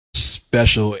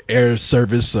special air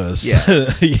service, something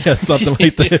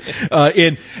like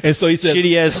that. And so he said,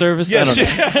 shitty ass service. Yeah,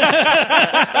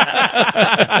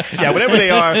 yeah, whatever they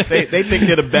are, they think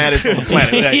they're the baddest on the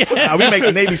planet. Like, we make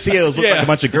the Navy SEALs look like a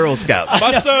bunch of Girl Scouts.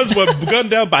 My sons were gunned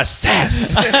down by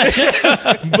SAS.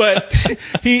 But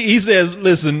he says,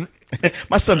 listen,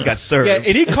 my son's got served. Yeah,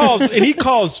 and he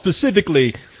calls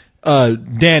specifically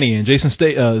Danny and Jason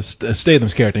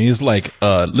Statham's character. And he's like,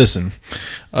 listen,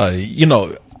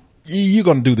 you're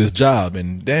gonna do this job.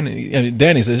 And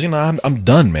Danny says, I'm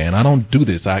done, man. I don't do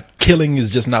this. Killing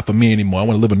is just not for me anymore. I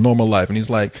want to live a normal life. And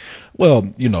he's like, well,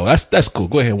 that's cool.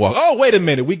 Go ahead and walk. Oh, wait a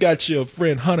minute. We got your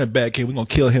friend Hunter back here. We're gonna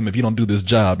kill him if you don't do this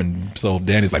job. And so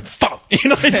Danny's like, fuck.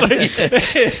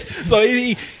 So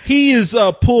he is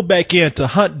pulled back in to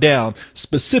hunt down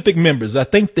specific members. I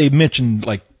think they mentioned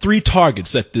like 3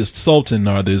 targets that this Sultan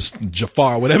or this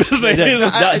Jafar, whatever his name is.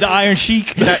 The Iron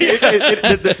Sheik.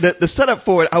 The setup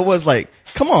for it, I was like,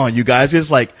 come on, you guys. It's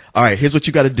like, all right, here's what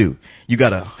you got to do. You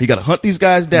got to hunt these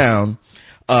guys down.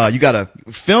 You got to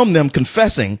film them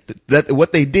confessing that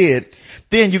what they did.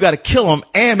 Then you got to kill them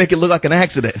and make it look like an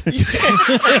accident.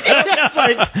 It's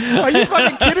like, are you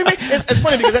fucking kidding me? It's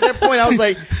funny because at that point I was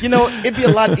like, it'd be a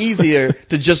lot easier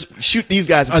to just shoot these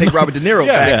guys and take Robert De Niro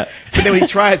back. Yeah. But then when he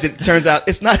tries it turns out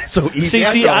it's not so easy.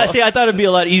 I thought it'd be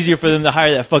a lot easier for them to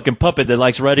hire that fucking puppet that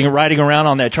likes riding around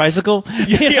on that tricycle. Have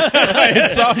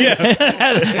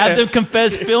them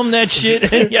confess, film that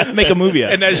shit, and make a movie out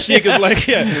of it. And that Sheik is like,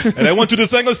 and I want you to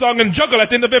sing a song and juggle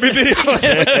at the end of every video. God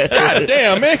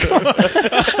damn, man, come on.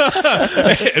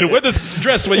 And wear this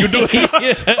dress when you do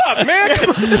it. Fuck, man, come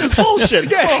on. This is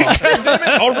bullshit.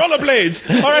 Yeah. Or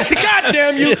rollerblades. All right, God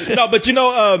damn you. No, but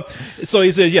so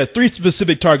he says, 3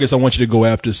 specific targets I want you to go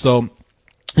after. So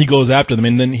he goes after them,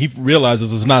 and then he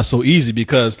realizes it's not so easy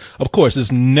because, of course,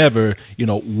 it's never,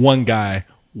 one guy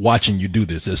watching you do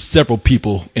this. There's several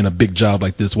people in a big job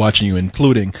like this watching you,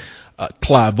 including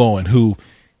Clive Owen, who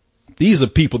these are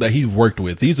people that he's worked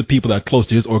with. These are people that are close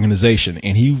to his organization,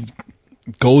 and he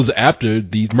goes after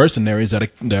these mercenaries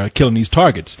that are killing these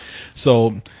targets.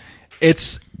 So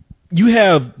you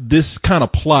have this kind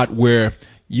of plot where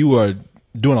you are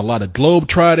doing a lot of globe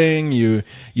trotting, you're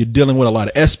dealing with a lot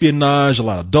of espionage, a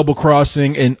lot of double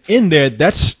crossing, and in there,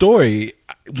 that story,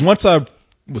 once I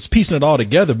was piecing it all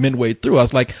together midway through, I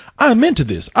was like, I'm into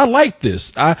this. I like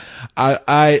this.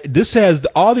 This has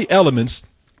all the elements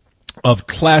of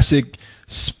classic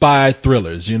spy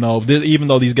thrillers, even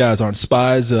though these guys aren't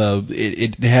spies,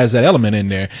 it has that element in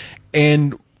there.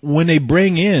 And when they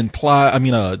bring in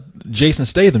Jason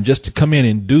Statham just to come in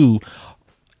and do,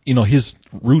 his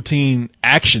routine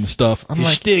action stuff, I'm his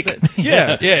like, shtick.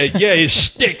 His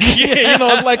shtick.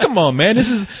 It's like, come on, man, this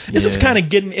is kind of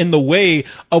getting in the way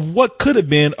of what could have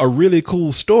been a really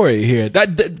cool story here.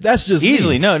 That's just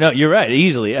easily. me. No, you're right,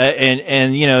 easily.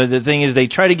 And the thing is, they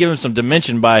try to give him some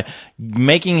dimension by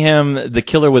making him the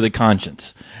killer with a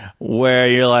conscience, where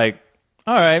you're like,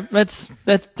 all right,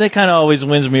 that kind of always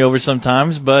wins me over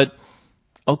sometimes, but.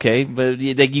 Okay, but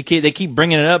they keep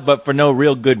bringing it up, but for no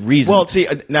real good reason. Well, see,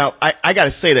 now I got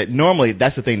to say that normally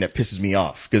that's the thing that pisses me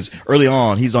off, because early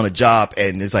on he's on a job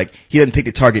and it's like he doesn't take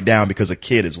the target down because a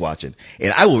kid is watching,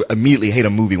 and I will immediately hate a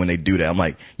movie when they do that. I'm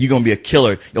like, you're gonna be a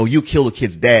killer, you kill the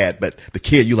kid's dad, but the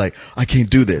kid, you like, I can't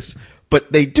do this.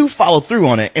 But they do follow through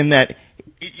on it, in that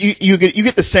you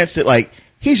get the sense that like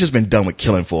he's just been done with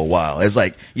killing for a while. It's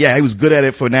like, yeah, he was good at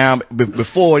it for now, but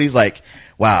before he's like,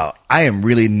 wow, I am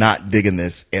really not digging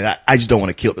this, and I just don't want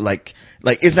to kill. Like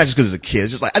it's not just because it's a kid. It's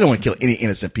just like I don't want to kill any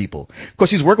innocent people. Of course,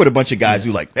 he's working with a bunch of guys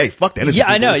who like, hey, fuck the innocent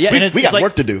people. I know. Yeah, we got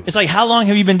work to do. It's like, how long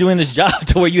have you been doing this job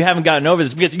to where you haven't gotten over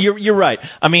this? Because you're right.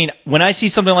 I mean, when I see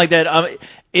something like that,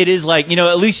 it is like,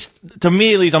 at least to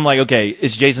me, I'm like, okay,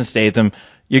 it's Jason Statham.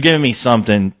 You're giving me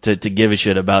something to give a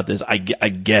shit about this. I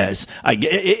guess I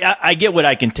get what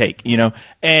I can take,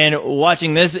 And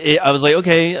watching this, I was like,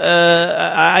 okay,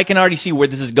 I can already see where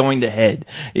this is going to head.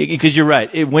 Because you're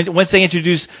right. Once they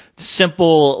introduce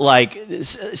simple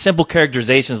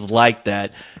characterizations like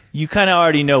that, you kind of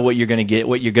already know what you're going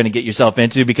to get yourself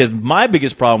into. Because my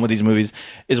biggest problem with these movies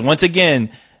is, once again,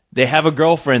 they have a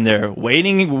girlfriend there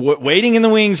waiting in the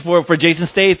wings for Jason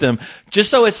Statham, just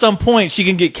so at some point she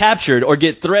can get captured or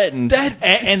get threatened.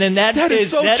 And then that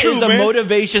is a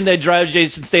motivation that drives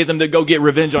Jason Statham to go get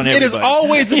revenge on everybody. It is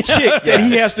always a chick that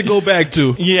he has to go back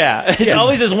to. Yeah. It's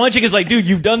always this one chick is like, dude,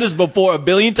 you've done this before 1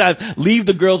 billion times. Leave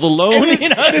the girls alone. And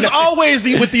it's always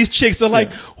with these chicks. They're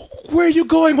like, where are you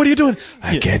going? What are you doing?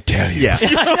 I can't tell you. Yeah.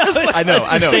 I know.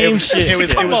 Same shit. It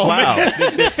was wow.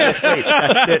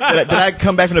 Did I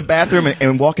come back from the bathroom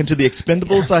and walk into the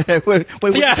Expendables?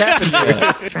 What's happening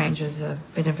here? Stranger's a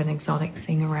bit of an exotic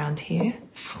thing around here.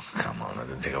 Oh, come on, I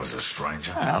didn't think I was a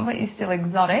stranger. Oh, but you're still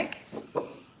exotic.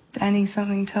 Danny,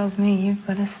 something tells me you've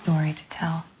got a story to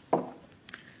tell.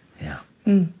 Yeah.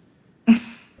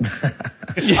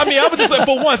 I mean, I would just say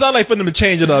for once, I like for them to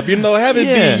change it up. You know, have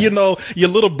it be, you know, your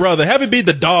little brother. Have it be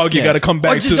the dog you got to come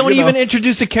back to. Or just don't even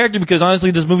introduce a character because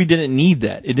honestly, this movie didn't need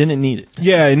that. It didn't need it.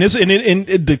 Yeah, and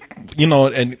you know,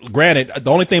 and granted, the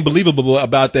only thing believable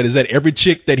about that is that every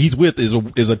chick that he's with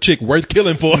is a chick worth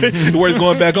killing for, worth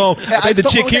going back home. I think the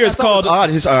chick here is called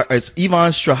it's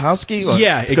Yvonne Strahovski.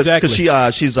 Yeah, exactly.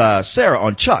 Because she's Sarah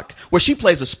on Chuck, where she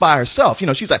plays a spy herself. You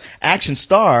know, she's an action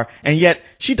star, and yet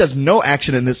she does no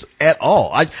action in this at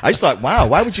all. I just thought, wow,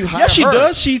 why would you hire her? Yeah, she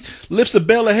does. She lifts a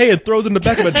bale of hay and throws it in the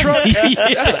back of a truck.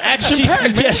 That's an action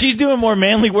pack. Yeah, she's doing more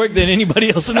manly work than anybody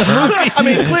else in the movie. I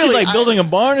mean, clearly, she's like building a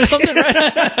barn or something,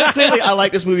 right? Clearly, I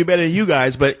like this movie better than you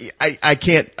guys, but I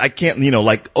can't, you know,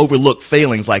 like overlook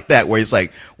failings like that where it's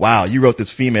like, wow, you wrote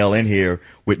this female in here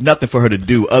with nothing for her to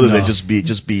do other than just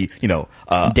be, you know,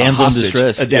 damsel a in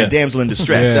distress. Damsel in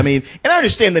distress. Yeah. I mean, and I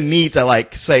understand the need to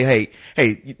like say,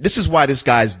 hey, this is why this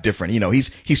guy's different. You know,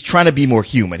 he's trying to be more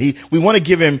human. We want to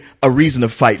give him a reason to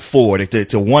fight for,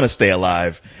 to want to stay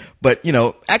alive. But, you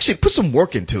know, actually put some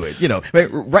work into it. You know,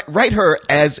 write her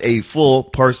as a full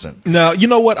person. Now, you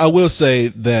know what? I will say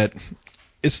that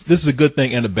this is a good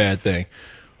thing and a bad thing.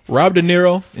 Rob De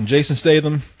Niro and Jason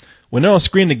Statham, when they're on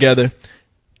screen together,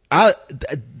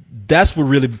 that's what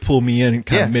really pulled me in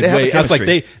kind of midway. I was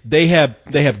like, they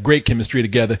have great chemistry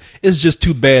together. It's just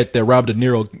too bad that Rob De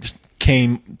Niro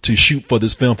came to shoot for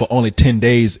this film for only 10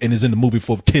 days and is in the movie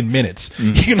for 10 minutes.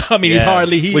 Mm-hmm. You know what I mean?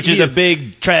 Yeah. Which is a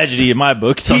big tragedy in my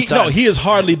book sometimes. He is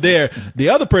hardly there. The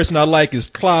other person I like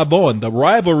is Clive Owen. The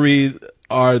rivalry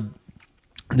are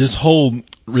this whole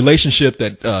relationship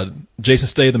that Jason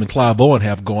Statham and Clive Owen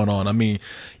have going on. I mean,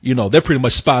 you know, they're pretty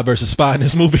much spy versus spy in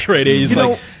this movie right there. You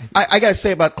know, I got to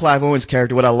say about Clive Owen's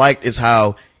character, what I liked is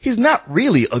how he's not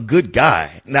really a good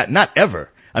guy. Not ever.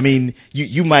 I mean,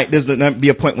 there's not be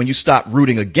a point when you stop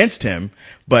rooting against him,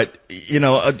 but, you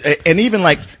know, and even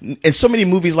like in so many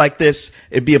movies like this,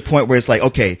 it'd be a point where it's like,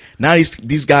 okay, now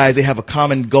these guys, they have a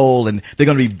common goal and they're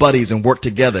going to be buddies and work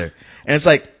together. And it's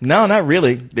like, no, not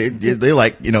really. They're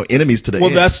like, you know, enemies to the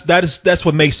end. That's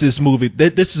what makes this movie.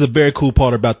 This is a very cool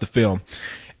part about the film.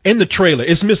 In the trailer,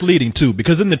 it's misleading too,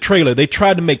 because in the trailer, they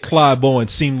tried to make Clive Owen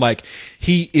seem like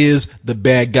he is the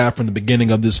bad guy from the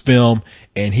beginning of this film,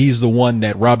 and he's the one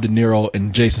that Rob De Niro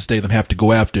and Jason Statham have to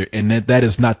go after, and that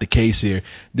is not the case here.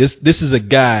 This is a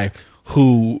guy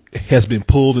who has been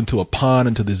pulled into a pond,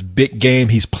 into this big game.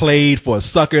 He's played for a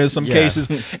sucker in some cases,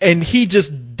 and he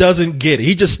just doesn't get it.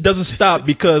 He just doesn't stop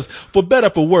because, for better or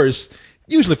for worse,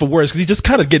 usually for worse, because he's just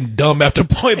kind of getting dumb after a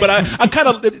point, but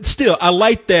I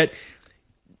like that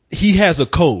he has a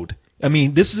code. I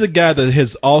mean, this is a guy that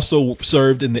has also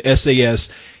served in the SAS.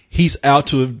 He's out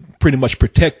to pretty much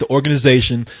protect the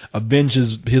organization, avenge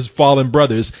his fallen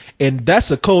brothers, and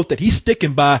that's a code that he's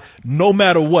sticking by no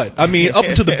matter what. I mean, up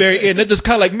to the very end, they're just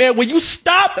kind of like, man, will you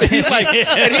stop? And he's like,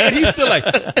 and he's still like,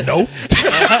 no.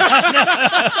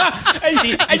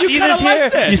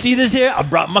 You see this here? I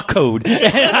brought my code,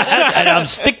 and I'm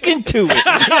sticking to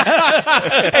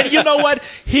it. And you know what?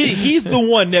 He's the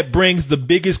one that brings the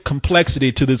biggest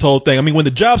complexity to this whole thing. I mean, when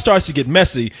the job starts to get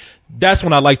messy, that's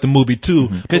when I like the movie too,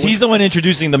 because he's the one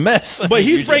introducing the mess. But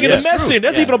he's bringing the mess in.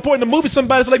 That's even a point in the movie.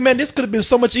 Somebody's like, "Man, this could have been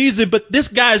so much easier," but this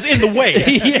guy's in the way.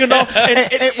 You know.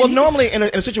 Well, normally in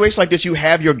a situation like this, you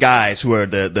have your guys who are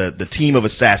the team of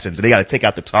assassins, and they got to take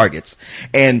out the targets.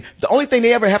 And the only thing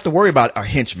they ever have to worry about are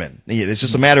henchmen. It's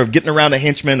just a matter of getting around the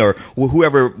henchmen or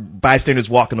whoever bystanders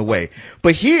walking away.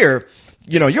 But here,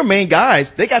 you know, your main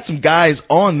guys, they got some guys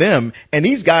on them, and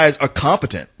these guys are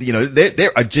competent. You know,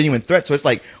 they're a genuine threat. So it's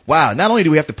like, wow, not only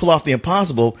do we have to pull off the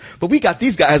impossible, but we got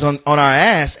these guys on our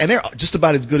ass, and they're just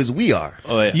about as good as we are.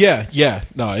 Oh yeah. Yeah.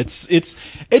 No, it's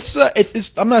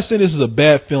I'm not saying this is a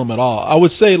bad film at all. I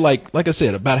would say, like I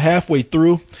said, about halfway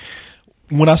through,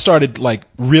 when I started like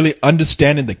really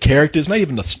understanding the characters, not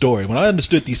even the story, when I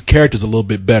understood these characters a little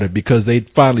bit better because they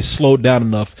finally slowed down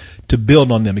enough to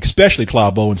build on them, especially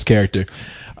Clive Owen's character,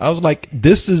 I was like,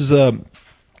 this is a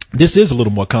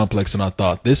little more complex than I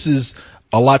thought. This is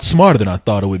a lot smarter than I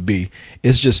thought it would be.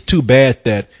 It's just too bad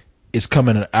that it's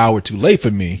coming an hour too late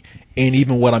for me. And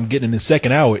even what I'm getting in the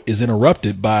second hour is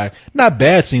interrupted by not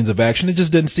bad scenes of action. It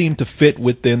just didn't seem to fit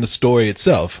within the story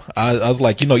itself. I was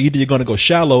like, either you're going to go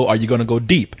shallow or you're going to go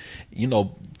deep.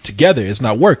 Together it's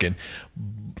not working.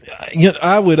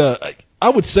 I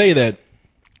would say that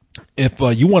if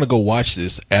you want to go watch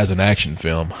this as an action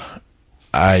film,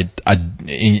 and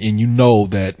you know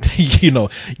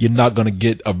that you're not going to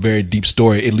get a very deep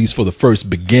story, at least for the first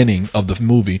beginning of the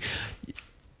movie.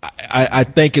 I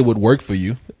think it would work for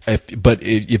you, but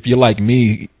if you're like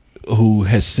me, who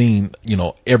has seen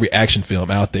every action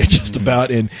film out there just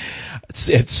about, and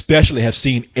especially have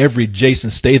seen every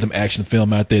Jason Statham action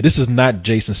film out there, this is not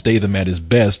Jason Statham at his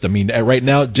best. I mean, right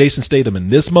now, Jason Statham in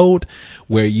this mode,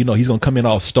 where he's gonna come in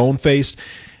all stone faced,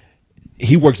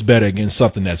 he works better against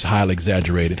something that's highly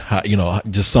exaggerated,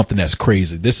 just something that's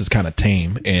crazy. This is kind of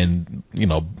tame, and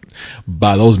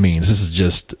by those means, this is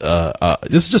just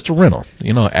a rental,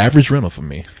 average rental for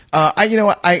me.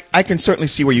 I can certainly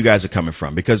see where you guys are coming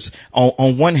from, because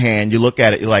on one hand, you look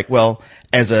at it, you're like, well,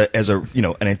 as a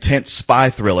an intense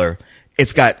spy thriller,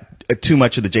 it's got too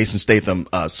much of the Jason Statham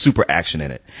super action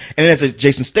in it, and as a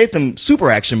Jason Statham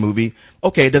super action movie,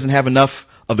 okay, it doesn't have enough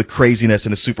of the craziness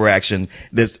and the super action.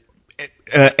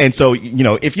 And so,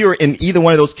 if you're in either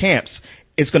one of those camps,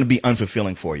 it's going to be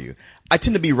unfulfilling for you. I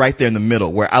tend to be right there in the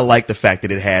middle, where I like the fact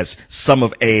that it has some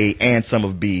of A and some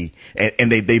of B,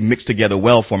 and they mix together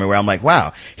well for me, where I'm like,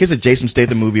 wow, here's a Jason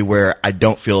Statham movie where I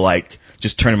don't feel like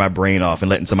just turning my brain off and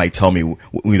letting somebody tell me,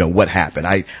 what happened.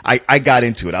 I got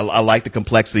into it. I like the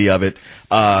complexity of it.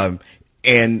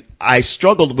 And I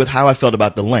struggled with how I felt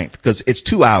about the length, because it's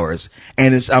 2 hours,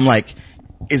 and I'm like,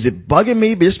 is it bugging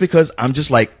me just because I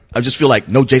just feel like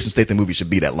no Jason Statham movie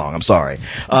should be that long. I'm sorry.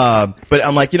 But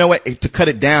I'm like, to cut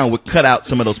it down would cut out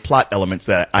some of those plot elements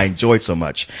that I enjoyed so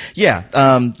much. Yeah.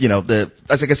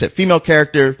 As like I said, female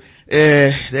character,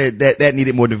 that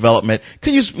needed more development.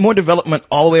 Could use more development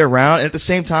all the way around. And at the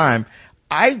same time,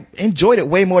 I enjoyed it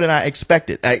way more than I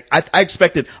expected. I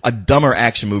expected a dumber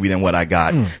action movie than what I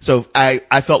got. So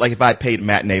I felt like if I paid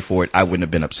matinee for it, I wouldn't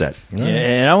have been upset. Yeah,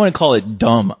 and I wouldn't call it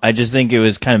dumb. I just think it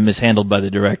was kind of mishandled by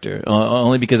the director.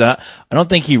 Only because I don't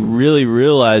think he really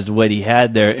realized what he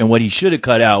had there and what he should have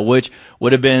cut out, which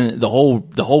would have been the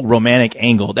whole romantic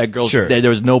angle. That girl, sure. There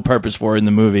was no purpose for it in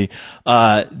the movie.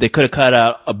 They could have cut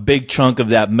out a big chunk of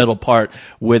that middle part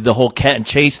with the whole cat and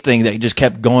chase thing that just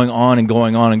kept going on and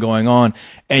going on and going on.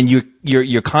 And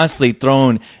you're constantly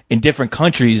thrown in different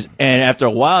countries, and after a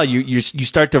while, you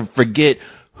start to forget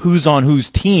who's on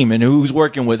whose team and who's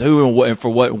working with who and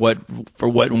for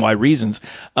what and why reasons.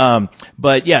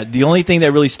 But yeah, the only thing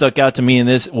that really stuck out to me in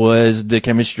this was the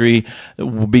chemistry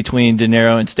between De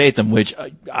Niro and Statham, which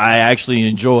I actually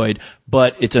enjoyed.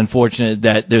 But it's unfortunate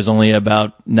that there's only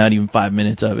about not even 5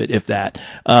 minutes of it, if that.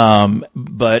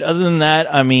 But other than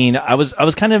that, I mean, I was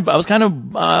kind of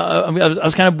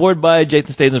bored by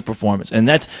Jason Statham's performance, and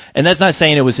that's not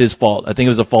saying it was his fault. I think it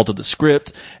was the fault of the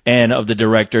script and of the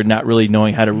director not really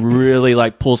knowing how to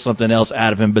really pull something else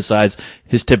out of him besides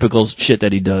his typical shit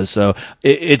that he does. So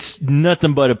it's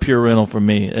nothing but a pure rental for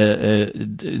me,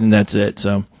 and that's it.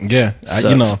 So yeah, I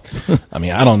don't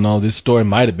know. This story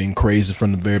might have been crazy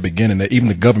from the very beginning. That even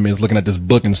the government is looking at this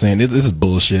book and saying this is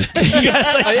bullshit.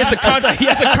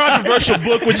 It's a controversial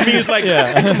book, which means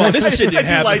come on, this shit didn't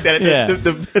happen. Like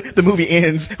that. The movie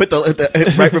ends with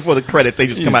right before the credits. They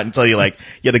just come out and tell you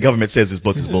the government says this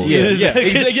book is bullshit. Yeah.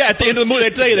 At the end of the movie, they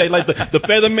tell you that the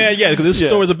feather man. Yeah, because this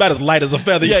story is about as light as a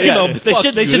feather.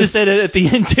 They should have said it at the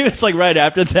end too. It's right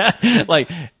after that.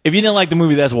 If you didn't like the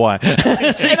movie, that's why. And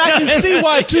I can see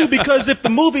why too, because if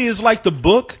the movie is like the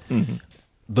book. Mm-hmm.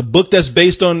 The book that's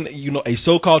based on, a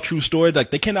so-called true story,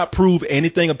 they cannot prove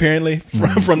anything apparently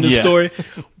from this story.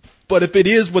 But if it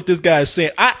is what this guy is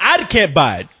saying, I can't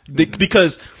buy it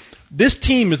because this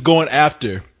team is going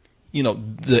after,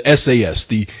 the SAS,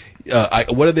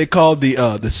 what are they called?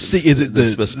 The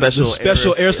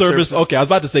special air service? Okay, I was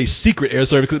about to say secret air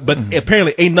service, but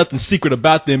apparently ain't nothing secret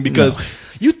about them because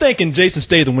you think in Jason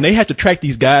Statham when they have to track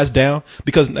these guys down,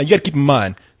 because now you got to keep in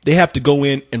mind. They have to go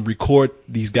in and record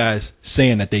these guys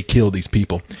saying that they killed these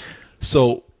people.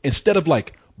 So instead of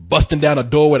busting down a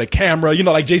door with a camera,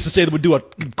 like Jason Statham would do,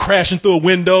 crashing through a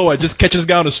window or just catching this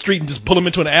guy on the street and just pull him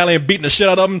into an alley and beating the shit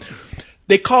out of him,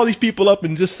 they call these people up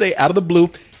and just say out of the blue,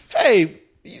 hey,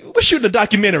 we're shooting a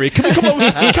documentary. Can we come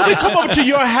over to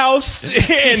your house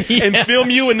and film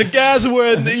you? And the guys who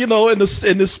were in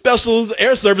the special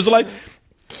air service are like,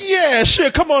 yeah,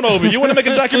 sure, come on over. You want to make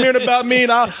a documentary about me,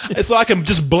 and so I can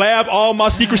just blab all my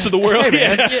secrets to the world? Hey,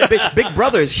 man, Big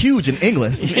Brother is huge in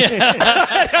England.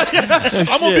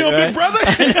 I'm gonna be on Big Brother.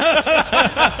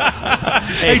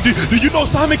 Hey, do you know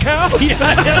Simon Cowell? This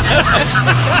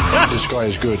guy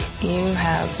is good. You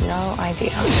have no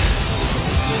idea.